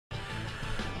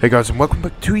Hey guys, and welcome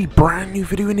back to a brand new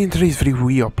video. And in today's video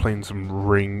we are playing some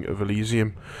Ring of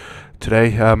Elysium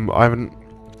today. I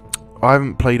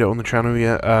haven't played it on the channel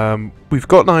yet. We've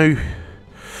got no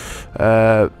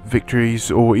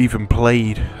victories or even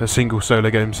played a single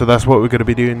solo game, so that's what we're going to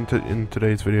be doing in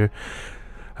today's video.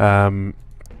 I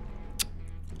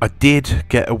did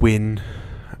get a win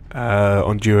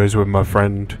on duos with my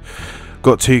friend.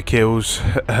 Got 2 kills,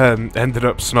 ended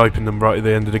up sniping them right at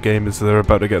the end of the game as they're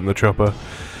about to get in the chopper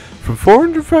from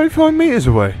 435 meters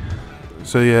away.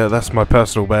 So yeah, that's my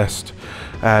personal best.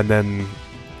 And then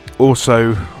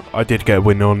also I did get a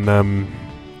win on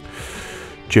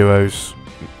duos,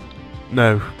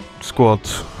 no,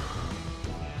 squads.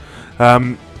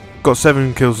 Got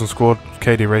 7 kills on squad.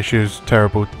 KD ratio is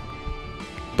terrible,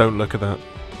 don't look at that.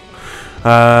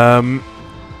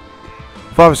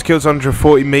 5 kills,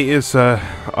 140 meters.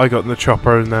 I got in the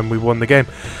chopper and then we won the game.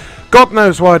 God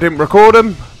knows why I didn't record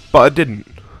them, but I didn't.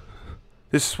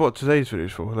 This is what today's video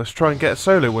is for. Let's try and get a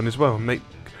solo win as well and make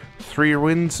 3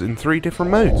 wins in 3 different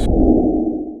modes.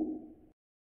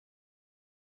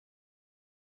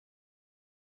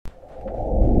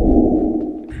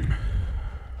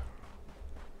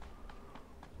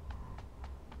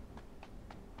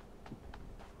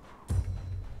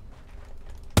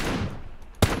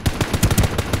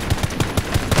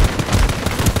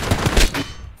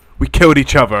 We killed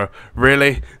each other,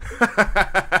 really?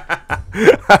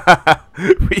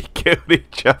 We killed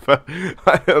each other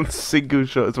on single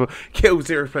shot as well. Kill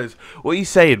 0 players. What are you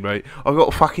saying, mate? I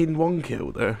got fucking 1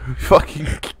 kill there. Fucking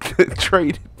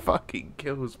traded fucking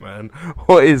kills, man.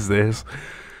 What is this?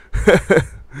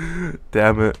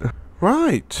 Damn it.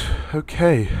 Right.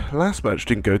 Okay. Last match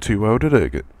didn't go too well, did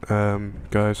it,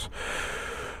 guys?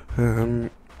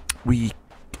 We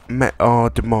met our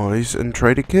demise and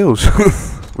traded kills,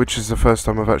 which is the first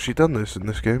time I've actually done this in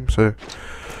this game, so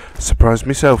surprised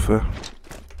myself there.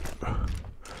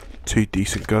 2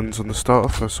 decent guns on the start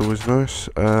off, that's always nice.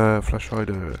 Flash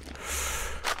hider,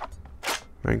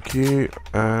 thank you.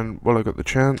 And while I got the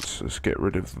chance, let's get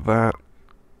rid of that.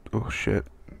 Oh shit,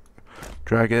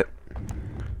 drag it.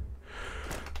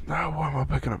 No, why am I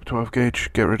picking up 12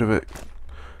 gauge? Get rid of it.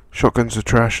 Shotguns are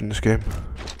trash in this game.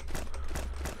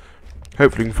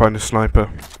 Hopefully we can find a sniper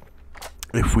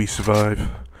if we survive.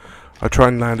 I try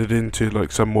and land it into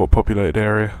like somewhat populated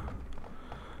area,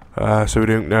 so we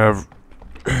don't have,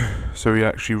 so we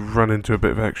actually run into a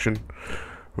bit of action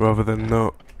rather than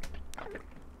not.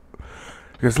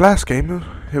 Because last game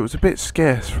it was a bit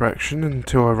scarce for action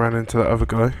until I ran into that other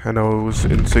guy and I was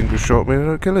in single shot. We ended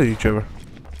up killing each other.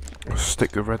 I'll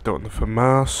stick the red dot on the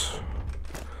FAMAS.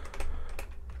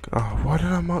 Oh, why did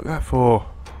I mark that for?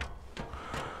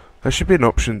 There should be an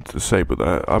option to disable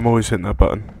that. I'm always hitting that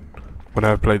button when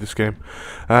I play this game.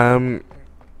 Yeah,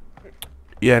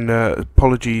 and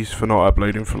apologies for not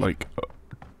uploading for like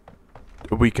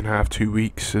a week and a half, 2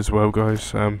 weeks as well,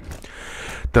 guys.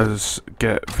 Does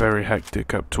get very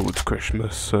hectic up towards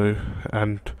Christmas, so,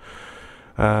 and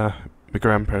my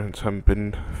grandparents haven't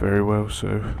been very well,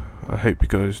 so I hope you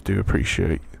guys do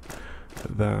appreciate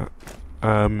that.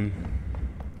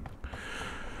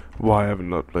 Why I haven't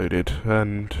uploaded,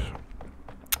 and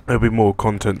there'll be more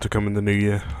content to come in the new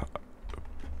year.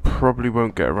 Probably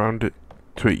won't get around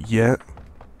to it yet,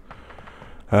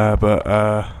 but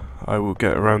I will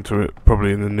get around to it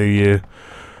probably in the new year,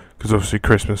 because obviously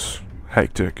Christmas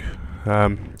hectic.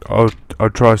 I'll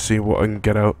try to see what I can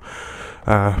get out.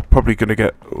 Probably gonna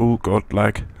get, oh god,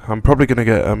 lag. I'm probably gonna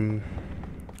get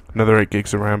another 8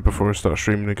 gigs around before I start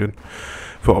streaming again,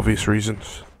 for obvious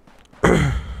reasons.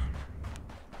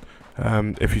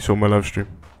 If you saw my live stream,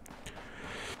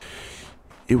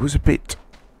 it was a bit,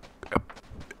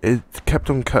 it kept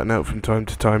on cutting out from time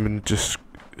to time and just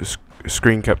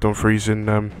screen kept on freezing.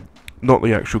 Not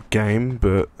the actual game,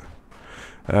 but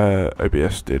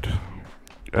OBS did,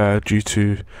 due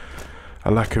to a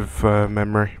lack of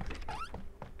memory,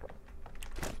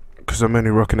 because I'm only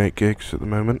rocking 8 gigs at the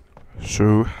moment,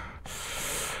 so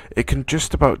it can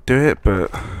just about do it.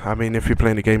 But I mean, if you're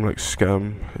playing a game like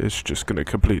Scum, it's just gonna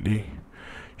completely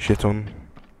shit on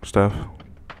stuff.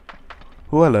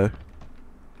 Oh, hello.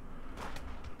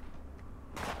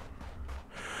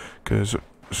 Because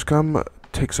Scum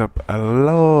takes up a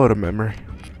lot of memory.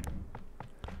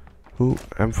 Oh,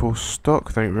 M4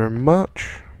 stock, thank you very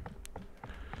much.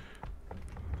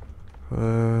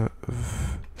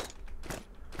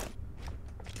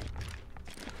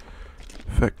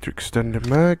 Vector extended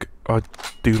mag, I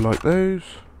do like those.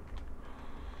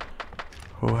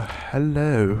 Oh,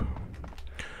 hello.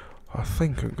 I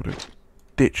think I'm gonna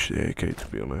ditch the AK, to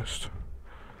be honest,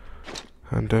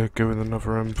 and go with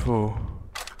another M4.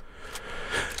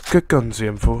 Good guns, the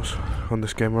M4s, on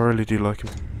this game. I really do like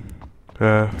them.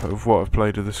 Of what I've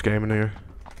played of this game anyway.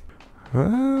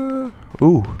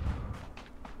 Ooh.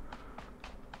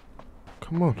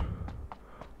 Come on.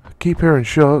 I keep hearing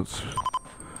shots,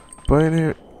 but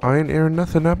I ain't hearing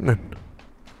nothing happening.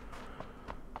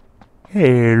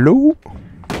 Hello?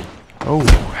 Oh,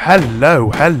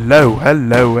 hello, hello,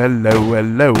 hello, hello,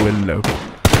 hello, hello.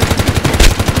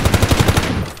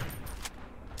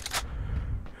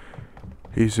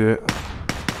 He's it.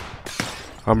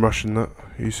 I'm rushing that.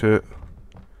 He's it.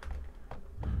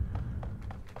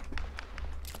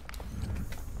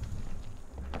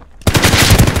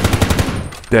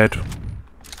 Dead.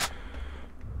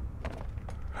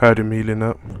 Heard him healing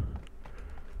up.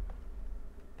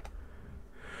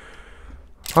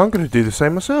 I'm gonna do the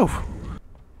same myself.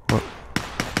 What?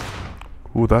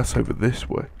 Oh, that's over this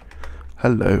way.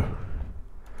 Hello.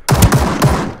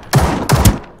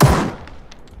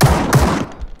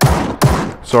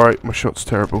 Sorry, my shot's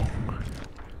terrible.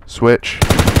 Switch.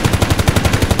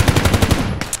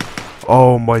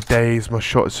 Oh my days, my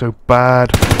shot is so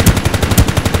bad.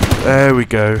 There we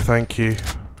go, thank you.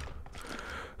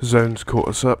 Zone's caught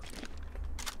us up.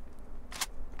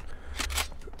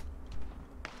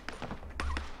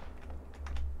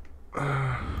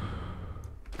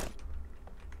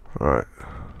 Right,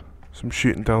 some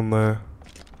shooting down there.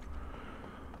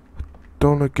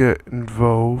 Don't wanna get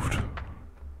involved.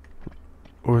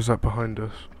 Or is that behind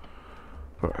us?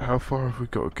 Right, how far have we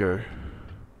got to go?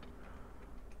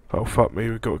 Oh fuck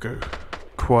me, we've got to go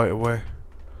quite a way.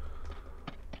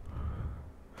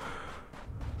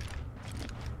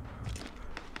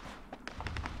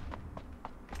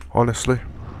 Honestly.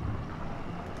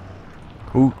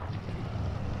 Ooh.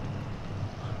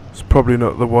 It's probably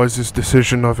not the wisest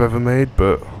decision I've ever made,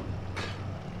 but...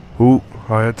 Ooh,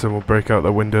 I had someone break out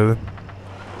the window then.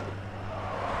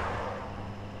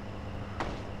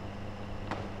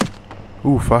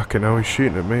 Ooh, fucking hell, he's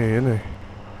shooting at me, isn't he?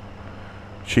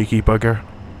 Cheeky bugger.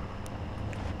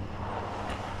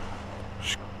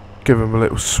 Just give him a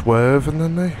little swerve and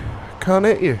then they can't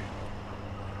hit you.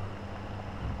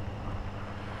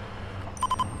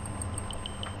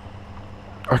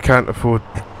 I can't afford...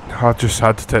 I just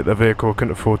had to take the vehicle, I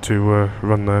couldn't afford to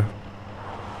run there.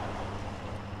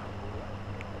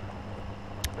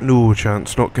 No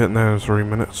chance, not getting there in 3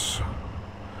 minutes.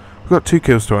 We've got 2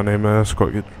 kills to our name there, that's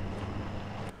quite good.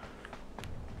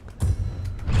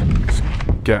 Let's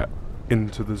get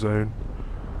into the zone.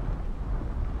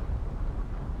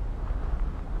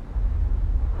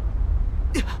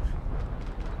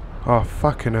 Oh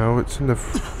fucking hell, it's in the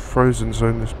frozen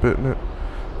zone this bit, isn't it?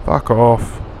 Fuck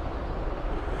off.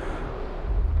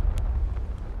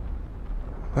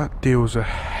 That deals a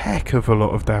heck of a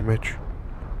lot of damage.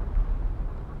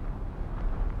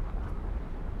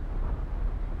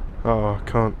 Oh, I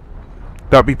can't.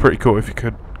 That'd be pretty cool if you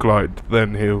could glide,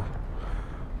 then heal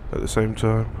at the same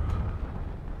time.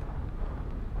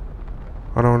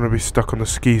 I don't want to be stuck on the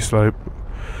ski slope.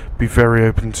 Be very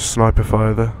open to sniper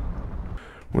fire there.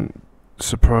 Wouldn't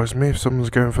surprise me if someone's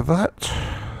going for that.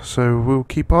 So we'll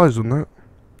keep eyes on that.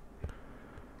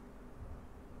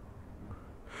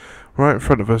 Right in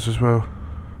front of us as well.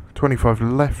 25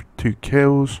 left, 2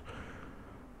 kills.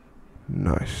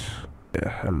 Nice. Yeah,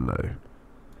 hello.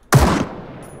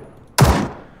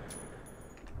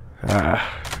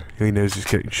 Ah, he knows he's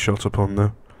getting shot upon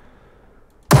though.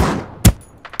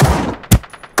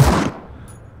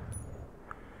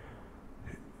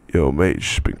 Yo, mate's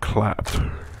just been clapped.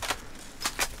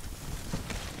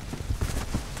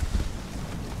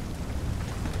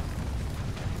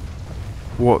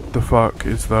 What the fuck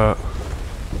is that?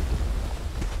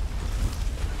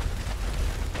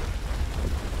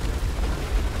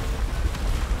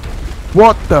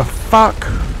 What the fuck?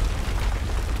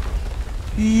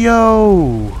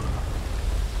 Yo!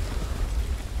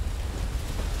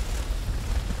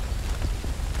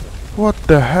 What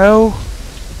the hell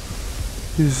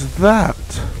is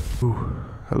that? Ooh,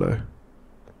 hello.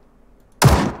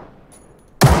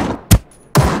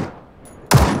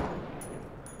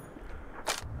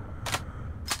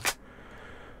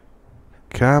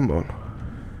 Come on.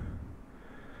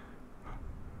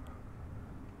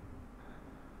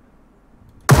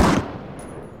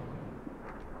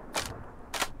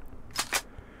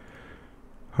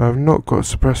 I've not got a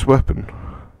suppressed weapon.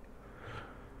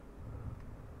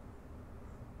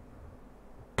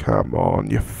 Come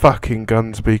on, your fucking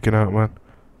gun's beaking out, man.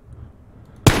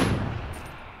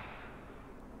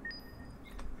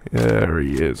 There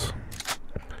he is.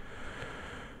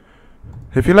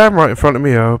 If you land right in front of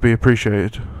me, I'll be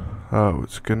appreciated. Oh,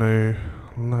 it's gonna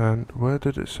land. Where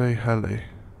did it say heli?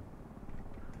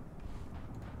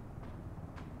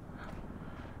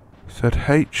 Said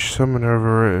H something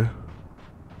over here.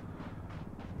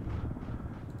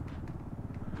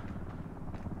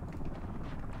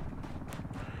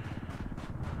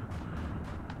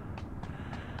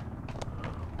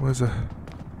 Where's a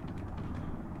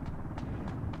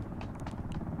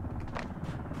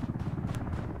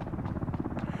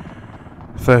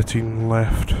 13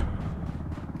 left.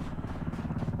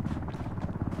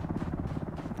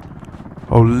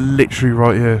 Oh, literally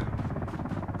right here.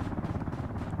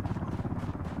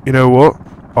 You know what?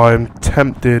 I am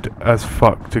tempted as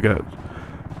fuck to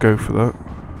go for that.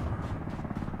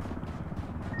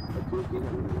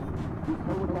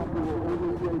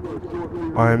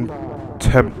 I am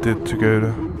tempted to go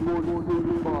there.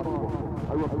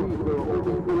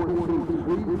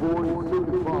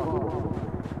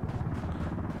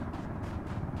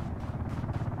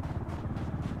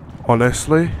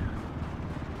 Honestly,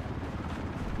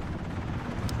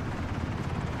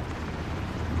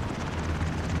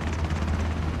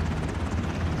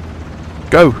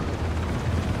 go.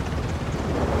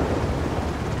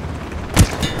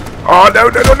 Oh no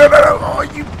no no no no no! Oh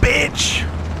you bitch!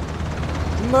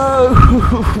 No,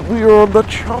 we are on the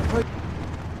chopper.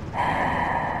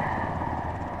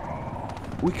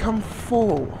 We come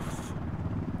fourth.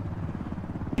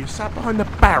 You sat behind the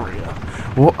barrier.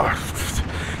 What?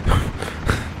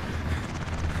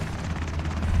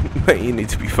 Mate, you need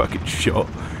to be fucking shot.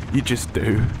 You just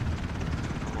do.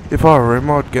 If I were him,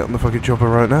 I'd get on the fucking chopper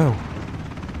right now.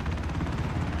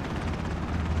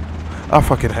 I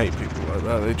fucking hate people like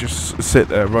that. They just sit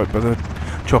there right by the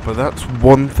chopper. That's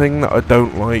one thing that I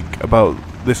don't like about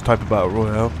this type of battle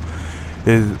royale.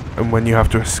 And when you have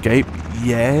to escape,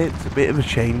 yeah, it's a bit of a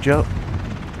change up.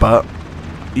 But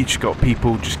you just got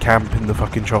people just camping the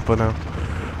fucking chopper now.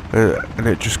 And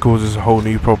it just causes a whole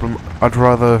new problem. I'd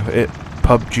rather it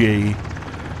PUBG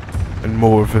and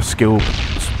more of a skill.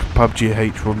 PUBG,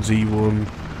 H1Z1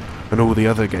 and all the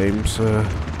other games.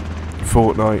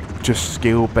 Fortnite, just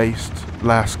skill based.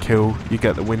 Last kill, you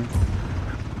get the win.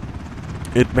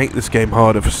 It'd make this game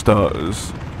harder for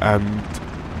starters, and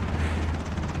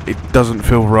it doesn't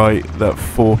feel right that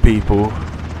 4 people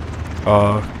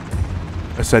are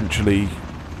essentially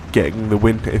getting the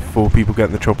win if 4 people get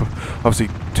in the chopper. Obviously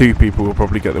 2 people will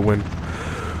probably get the win,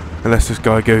 unless this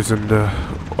guy goes and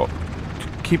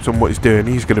keeps on what he's doing.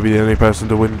 He's going to be the only person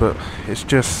to win, but it's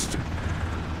just,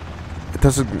 it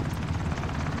doesn't.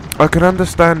 I can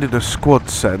understand in a squad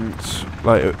sense,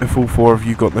 like if all 4 of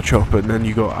you got in the chopper and then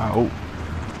you got out,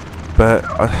 but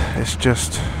it's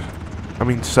just, I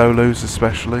mean solos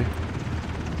especially,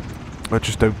 I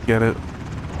just don't get it.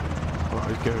 Oh,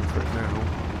 he's going for it now.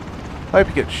 I hope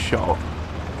he gets shot.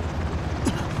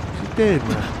 What's he doing,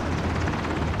 man?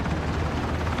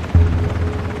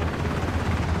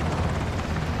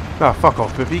 Nah, fuck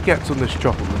off. If he gets on this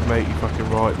chopper with mate, you fucking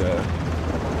right there.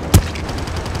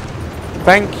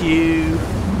 Thank you.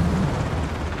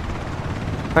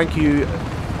 Thank you,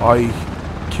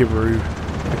 Kiru,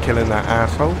 for killing that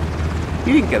asshole.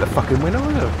 You didn't get the fucking win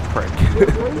either, prick.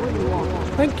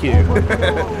 Thank you.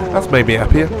 That's made me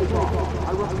happier.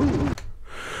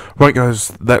 Right guys,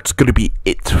 that's going to be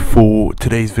it for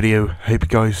today's video. Hope you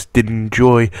guys did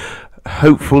enjoy.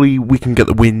 Hopefully we can get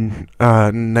the win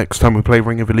next time we play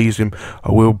Ring of Elysium.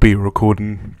 I will be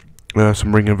recording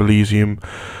some Ring of Elysium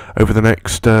over the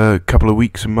next couple of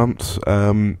weeks and months.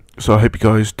 So I hope you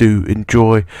guys do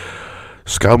enjoy.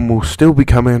 Scum will still be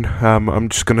coming. I'm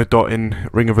just going to dot in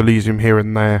Ring of Elysium here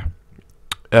and there.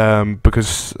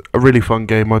 Because a really fun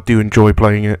game, I do enjoy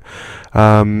playing it.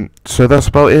 So that's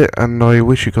about it, and I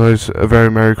wish you guys a very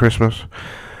Merry Christmas,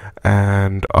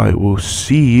 and I will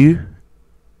see you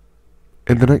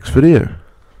in the next video.